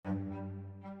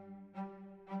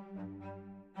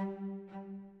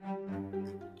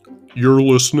You're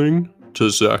listening to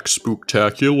Zach's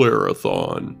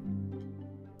Spooktacularathon.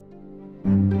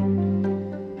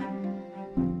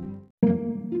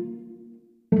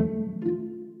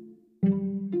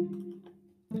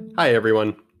 Hi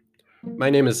everyone, my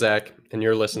name is Zach, and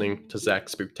you're listening to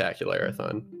Zach's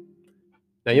Spooktacularathon.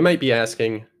 Now you might be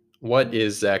asking, what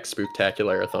is Zach's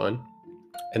Spooktacularathon?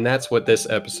 And that's what this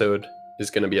episode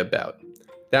is going to be about.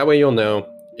 That way you'll know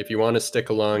if you want to stick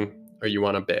along or you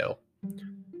want to bail.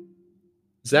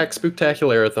 Zach's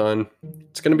Spooktacularathon,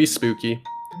 it's going to be spooky,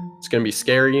 it's going to be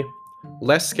scary,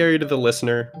 less scary to the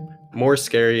listener, more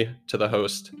scary to the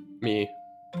host, me.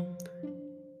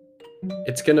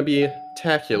 It's going to be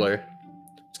tacular.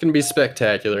 It's going to be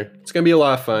spectacular. It's going to be a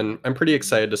lot of fun. I'm pretty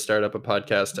excited to start up a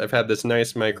podcast. I've had this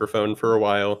nice microphone for a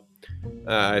while.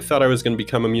 I thought I was going to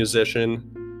become a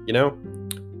musician,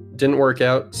 didn't work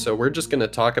out, so we're just going to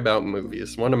talk about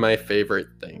movies, one of my favorite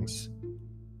things.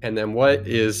 And then what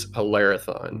is a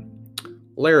Larathon?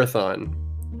 Larathon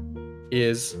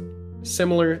is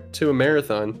similar to a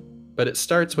marathon, but it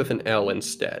starts with an L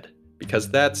instead, because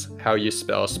that's how you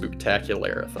spell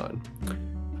Spooktacularathon.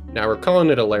 Now we're calling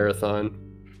it a Larathon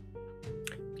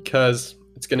because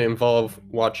it's going to involve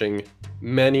watching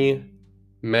many,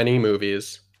 many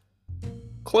movies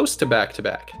close to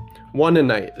back. One a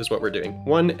night is what we're doing.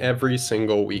 One every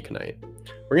single weeknight.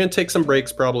 We're going to take some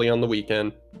breaks probably on the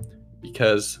weekend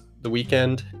because the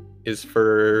weekend is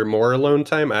for more alone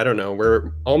time. I don't know.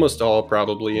 We're almost all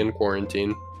probably in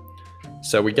quarantine.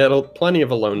 So we get plenty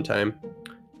of alone time.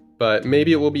 But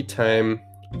maybe it will be time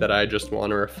that I just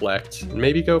want to reflect and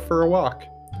maybe go for a walk.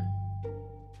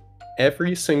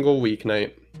 Every single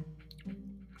weeknight,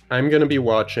 I'm going to be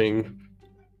watching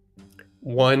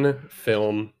one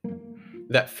film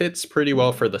that fits pretty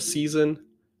well for the season,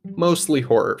 mostly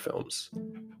horror films.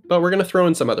 But we're going to throw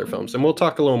in some other films, and we'll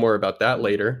talk a little more about that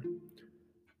later.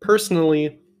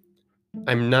 Personally,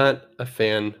 I'm not a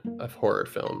fan of horror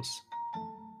films.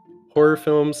 Horror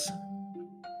films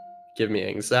give me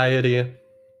anxiety.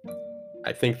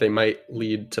 I think they might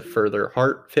lead to further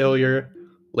heart failure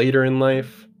later in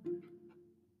life.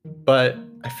 But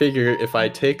I figure if I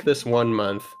take this 1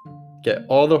 month, get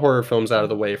all the horror films out of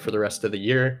the way for the rest of the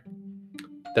year,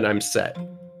 then I'm set.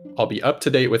 I'll be up to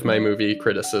date with my movie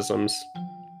criticisms.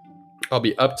 I'll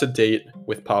be up to date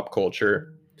with pop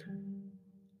culture.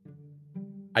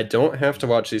 I don't have to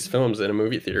watch these films in a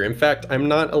movie theater. In fact, I'm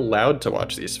not allowed to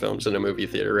watch these films in a movie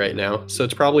theater right now, so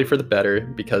it's probably for the better,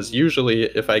 because usually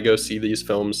if I go see these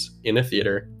films in a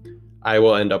theater, I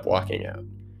will end up walking out.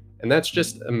 And that's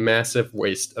just a massive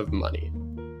waste of money.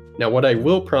 Now, what I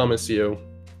will promise you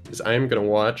is I am going to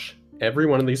watch every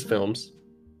one of these films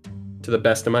to the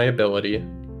best of my ability.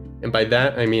 And by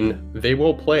that, I mean they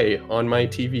will play on my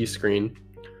TV screen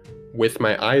with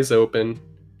my eyes open,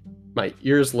 my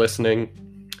ears listening.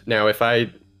 Now, if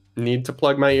I need to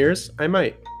plug my ears, I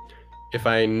might. If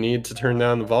I need to turn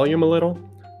down the volume a little,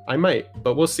 I might,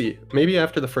 but we'll see. Maybe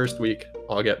after the first week,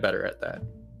 I'll get better at that.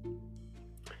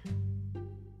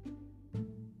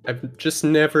 I've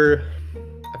never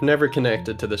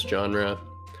connected to this genre.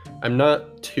 I'm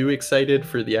not too excited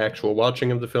for the actual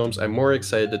watching of the films. I'm more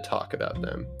excited to talk about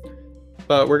them.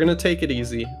 But we're going to take it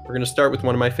easy. We're going to start with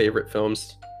one of my favorite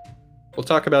films. We'll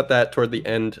talk about that toward the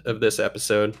end of this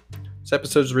episode. This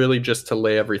episode's really just to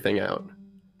lay everything out.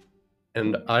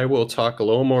 And I will talk a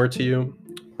little more to you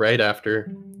right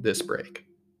after this break.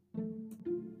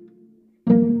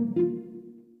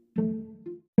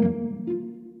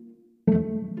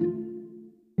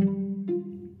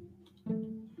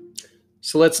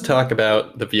 So let's talk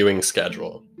about the viewing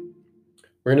schedule.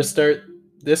 We're going to start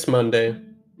this Monday.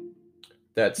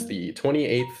 That's the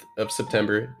 28th of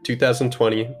September,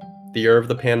 2020, the year of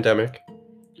the pandemic.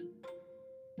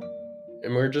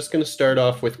 And we're just going to start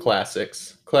off with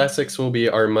classics. Classics will be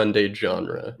our Monday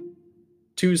genre.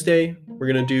 Tuesday, we're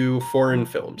going to do foreign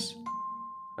films.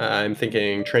 I'm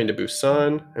thinking Train to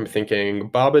Busan. I'm thinking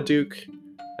Babadook.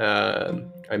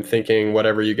 I'm thinking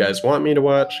whatever you guys want me to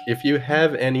watch. If you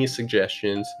have any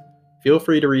suggestions, feel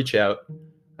free to reach out.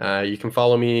 You can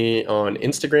follow me on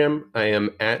Instagram. I am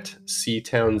at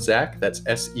SeaTownZach. That's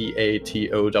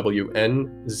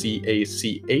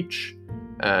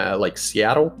SeatownZach, like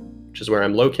Seattle, which is where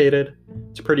I'm located.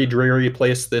 It's a pretty dreary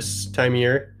place this time of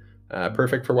year.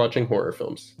 Perfect for watching horror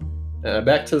films.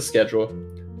 Back to the schedule.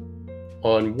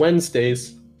 On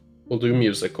Wednesdays, we'll do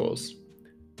musicals.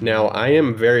 Now, I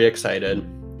am very excited.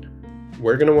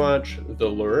 We're going to watch The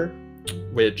Lure,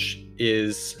 which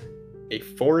is a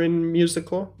foreign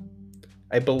musical,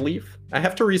 I believe. I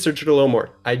have to research it a little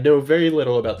more. I know very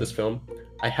little about this film.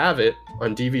 I have it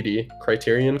on DVD,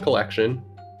 Criterion Collection.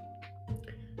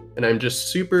 and I'm just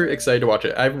super excited to watch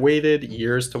it. I've waited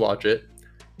years to watch it.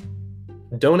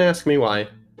 Don't ask me why.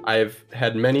 I've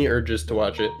had many urges to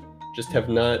watch it, just have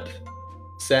not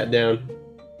sat down,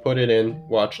 put it in,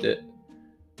 watched it.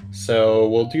 So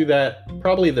we'll do that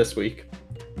probably this week.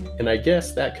 And I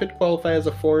guess that could qualify as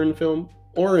a foreign film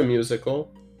or a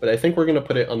musical, but I think we're going to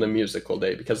put it on the musical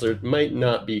day because there might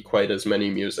not be quite as many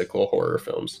musical horror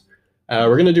films.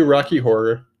 We're going to do Rocky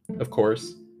Horror, of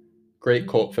course. Great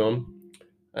cult film.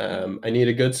 I need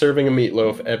a good serving of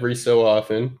meatloaf every so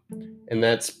often, and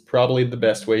that's probably the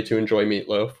best way to enjoy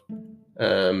meatloaf.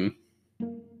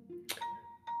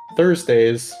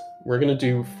 Thursdays, we're going to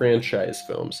do franchise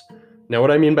films. Now,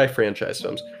 what I mean by franchise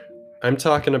films, I'm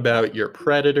talking about your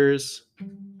Predators,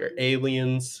 your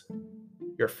Aliens,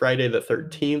 your Friday the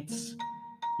 13th,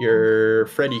 your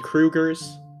Freddy Kruegers,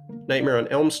 Nightmare on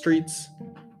Elm Streets,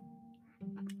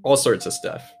 all sorts of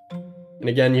stuff. And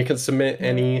again, you can submit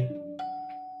any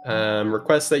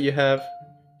requests that you have.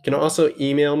 You can also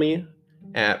email me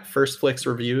at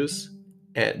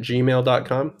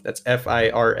firstflixreviews@gmail.com. That's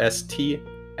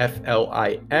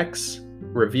FIRSTFLIX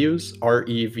reviews,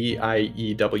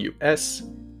 REVIEWS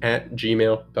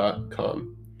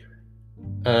 @gmail.com.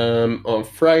 On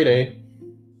Friday,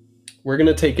 we're going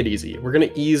to take it easy. We're going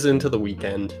to ease into the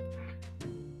weekend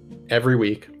every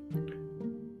week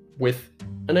with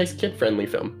a nice kid-friendly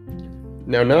film.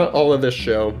 Now, not all of this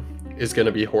show is going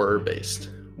to be horror-based.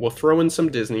 We'll throw in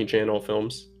some Disney Channel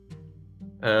films.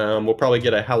 We'll probably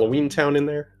get a Halloween Town in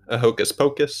there, a Hocus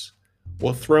Pocus.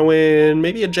 We'll throw in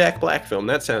maybe a Jack Black film.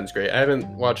 That sounds great. I haven't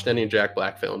watched any Jack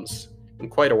Black films in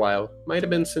quite a while. Might have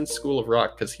been since School of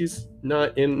Rock, because he's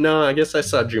not in... No, I guess I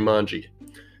saw Jumanji.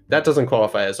 That doesn't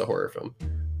qualify as a horror film,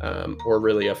 or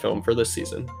really a film for this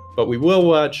season. But we will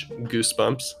watch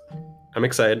Goosebumps. I'm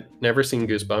excited. Never seen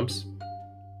Goosebumps.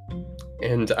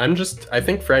 And I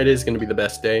think Friday is going to be the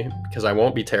best day, because I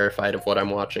won't be terrified of what I'm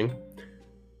watching.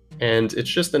 And it's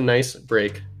just a nice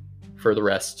break for the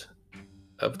rest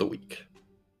of the week.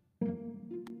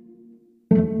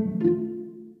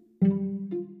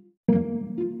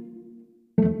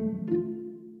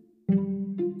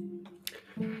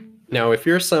 Now, if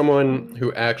you're someone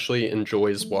who actually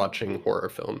enjoys watching horror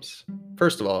films,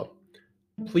 first of all,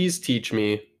 please teach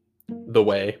me the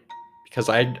way, because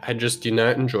I just do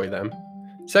not enjoy them.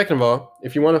 Second of all,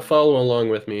 if you want to follow along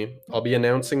with me, I'll be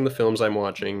announcing the films I'm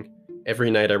watching every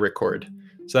night I record.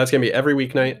 So that's going to be every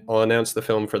weeknight. I'll announce the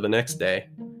film for the next day.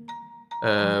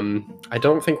 I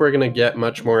don't think we're going to get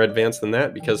much more advanced than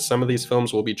that, because some of these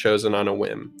films will be chosen on a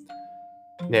whim.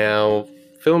 Now,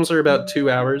 films are about 2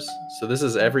 hours, so this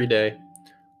is every day.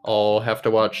 I'll have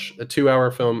to watch a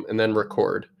 2-hour film and then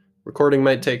record. Recording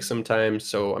might take some time,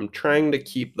 so I'm trying to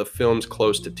keep the films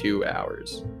close to 2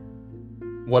 hours.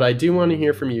 What I do want to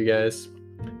hear from you guys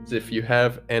is if you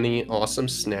have any awesome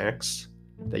snacks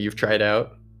that you've tried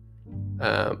out,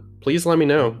 please let me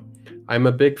know. I'm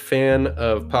a big fan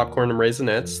of popcorn and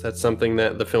Raisinets. That's something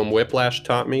that the film Whiplash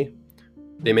taught me.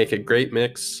 They make a great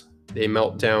mix. They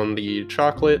melt down the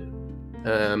chocolate.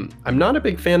 I'm not a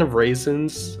big fan of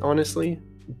raisins, honestly,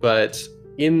 but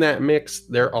in that mix,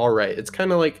 they're all right. It's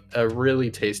kind of like a really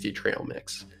tasty trail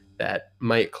mix that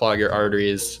might clog your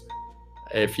arteries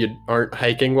if you aren't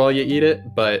hiking while you eat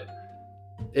it, but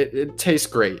it tastes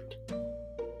great.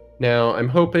 Now, I'm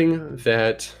hoping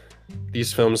that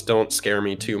these films don't scare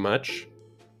me too much,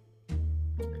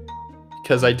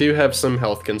 because I do have some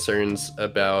health concerns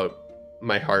about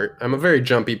my heart. I'm a very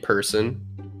jumpy person.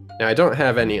 Now, I don't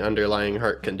have any underlying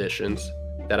heart conditions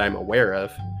that I'm aware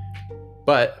of,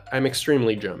 but I'm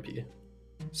extremely jumpy.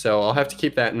 So I'll have to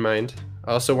keep that in mind.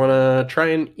 I also want to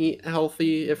try and eat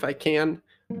healthy if I can.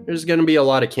 There's going to be a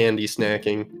lot of candy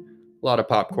snacking, a lot of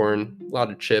popcorn, a lot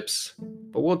of chips,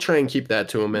 but we'll try and keep that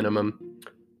to a minimum.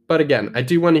 But again, I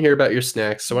do want to hear about your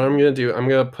snacks. So what I'm going to do, I'm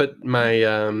going to put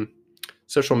my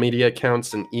social media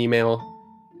accounts and email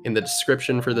in the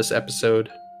description for this episode,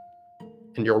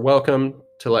 and you're welcome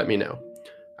to let me know.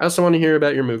 I also want to hear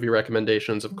about your movie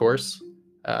recommendations, of course.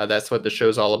 That's what the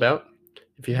show's all about.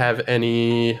 If you have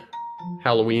any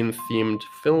Halloween-themed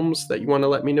films that you want to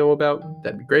let me know about,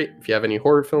 that'd be great. If you have any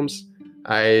horror films,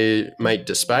 I might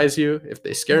despise you if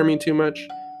they scare me too much,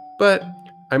 but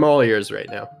I'm all ears right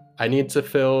now. I need to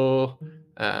fill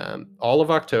all of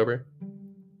October.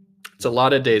 It's a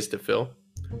lot of days to fill,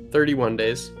 31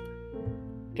 days.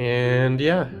 And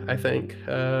yeah, I think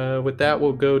with that,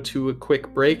 we'll go to a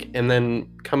quick break, and then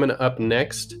coming up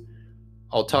next,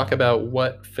 I'll talk about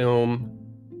what film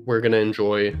we're going to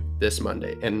enjoy this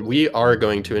Monday. And we are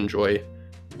going to enjoy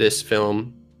this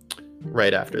film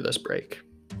right after this break.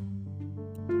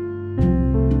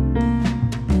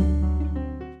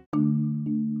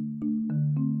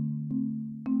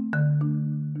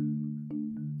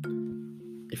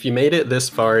 If you made it this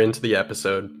far into the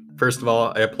episode, first of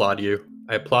all, I applaud you.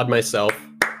 I applaud myself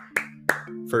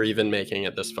for even making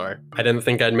it this far. I didn't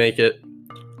think I'd make it,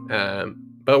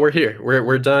 but we're here.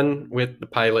 We're done with the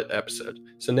pilot episode.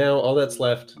 So now all that's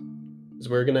left is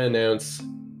we're going to announce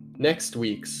next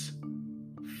week's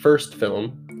first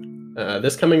film.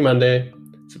 This coming Monday,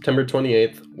 September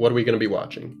 28th, what are we going to be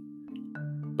watching?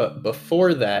 But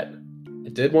before that, I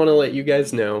did want to let you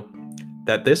guys know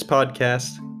that this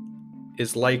podcast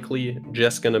is likely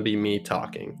just going to be me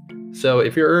talking. So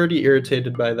if you're already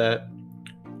irritated by that,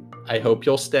 I hope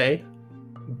you'll stay,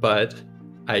 but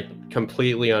I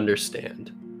completely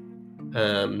understand.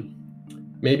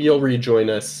 Maybe you'll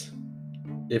rejoin us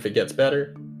if it gets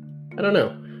better. I don't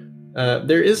know.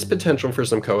 There is potential for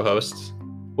some co-hosts.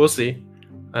 We'll see.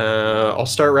 I'll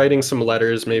start writing some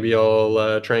letters. Maybe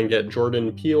I'll try and get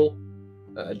Jordan Peele,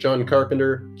 John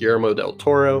Carpenter, Guillermo del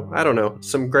Toro. I don't know.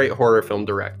 Some great horror film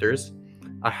directors.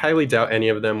 I highly doubt any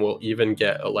of them will even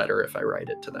get a letter if I write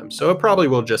it to them. So it probably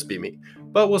will just be me.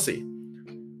 But we'll see.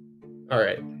 All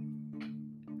right.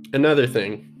 Another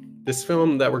thing. This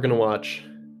film that we're going to watch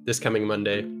this coming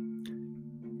Monday,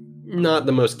 not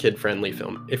the most kid-friendly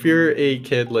film. If you're a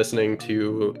kid listening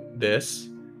to this,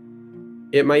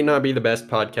 it might not be the best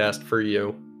podcast for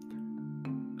you.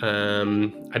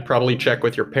 I'd probably check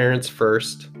with your parents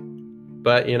first.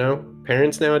 But,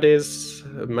 parents nowadays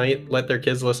might let their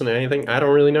kids listen to anything. I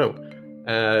don't really know.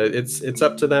 It's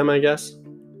up to them, I guess.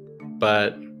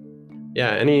 But,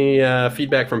 yeah, any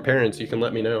feedback from parents, you can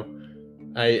let me know.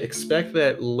 I expect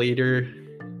that later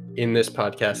in this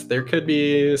podcast, there could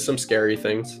be some scary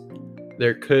things.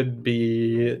 There could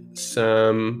be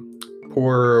some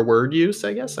poor word use,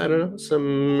 I guess. I don't know.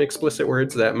 Some explicit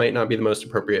words that might not be the most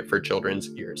appropriate for children's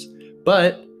ears.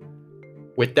 But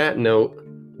with that note,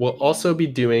 we'll also be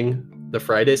doing the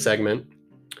Friday segment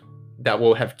that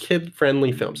will have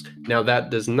kid-friendly films. Now, that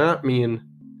does not mean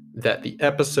that the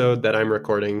episode that I'm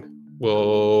recording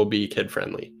will be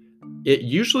kid-friendly. It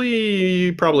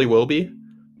usually probably will be,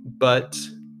 but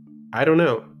I don't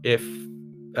know. If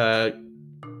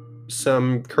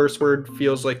some curse word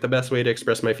feels like the best way to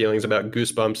express my feelings about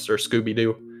Goosebumps or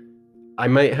Scooby-Doo, I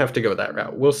might have to go that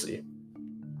route. We'll see.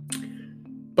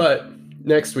 But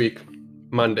next week,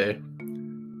 Monday,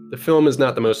 the film is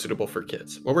not the most suitable for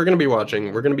kids. What we're going to be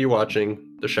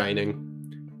watching The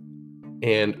Shining.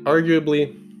 And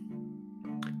arguably,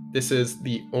 this is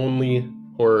the only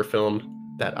horror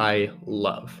film that I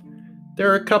love. There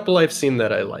are a couple I've seen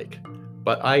that I like,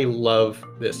 but I love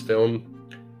this film.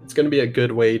 It's going to be a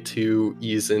good way to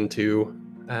ease into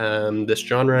this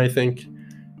genre, I think.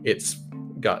 It's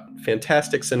got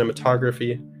fantastic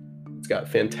cinematography. It's got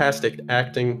fantastic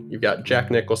acting. You've got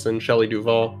Jack Nicholson, Shelley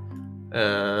Duvall.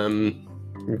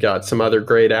 You've got some other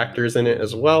great actors in it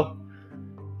as well.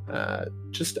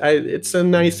 It's a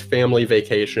nice family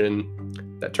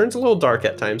vacation that turns a little dark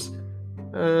at times.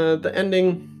 The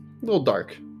ending, a little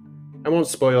dark. I won't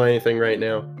spoil anything right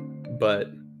now,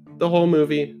 but the whole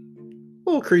movie, a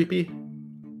little creepy, a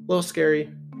little scary,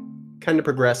 kind of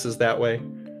progresses that way.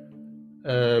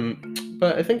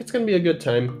 But I think it's going to be a good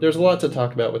time. There's a lot to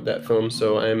talk about with that film,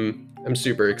 so I'm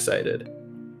super excited.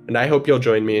 And I hope you'll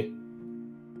join me.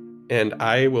 And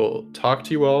I will talk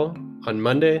to you all on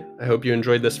Monday. I hope you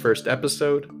enjoyed this first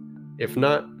episode. If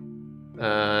not,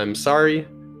 I'm sorry.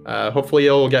 Hopefully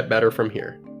it'll get better from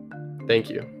here. Thank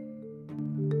you.